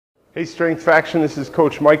Hey Strength Faction, this is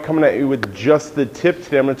Coach Mike coming at you with just the tip.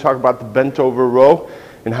 Today I'm going to talk about the bent over row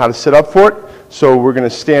and how to set up for it. So we're going to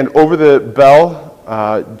stand over the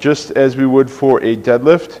bell just as we would for a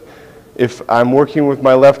deadlift. If I'm working with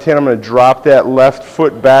my left hand, I'm going to drop that left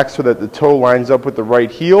foot back so that the toe lines up with the right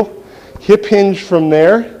heel. Hip hinge from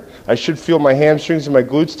there. I should feel my hamstrings and my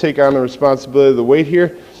glutes take on the responsibility of the weight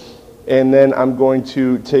here. And then I'm going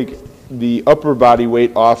to take the upper body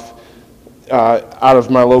weight off out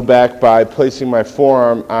of my low back by placing my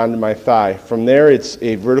forearm onto my thigh. From there, it's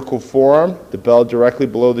a vertical forearm, the bell directly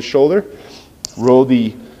below the shoulder. Roll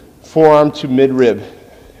the forearm to mid-rib.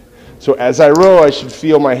 So as I row, I should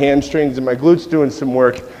feel my hamstrings and my glutes doing some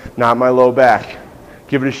work, not my low back.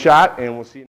 Give it a shot, and we'll see you.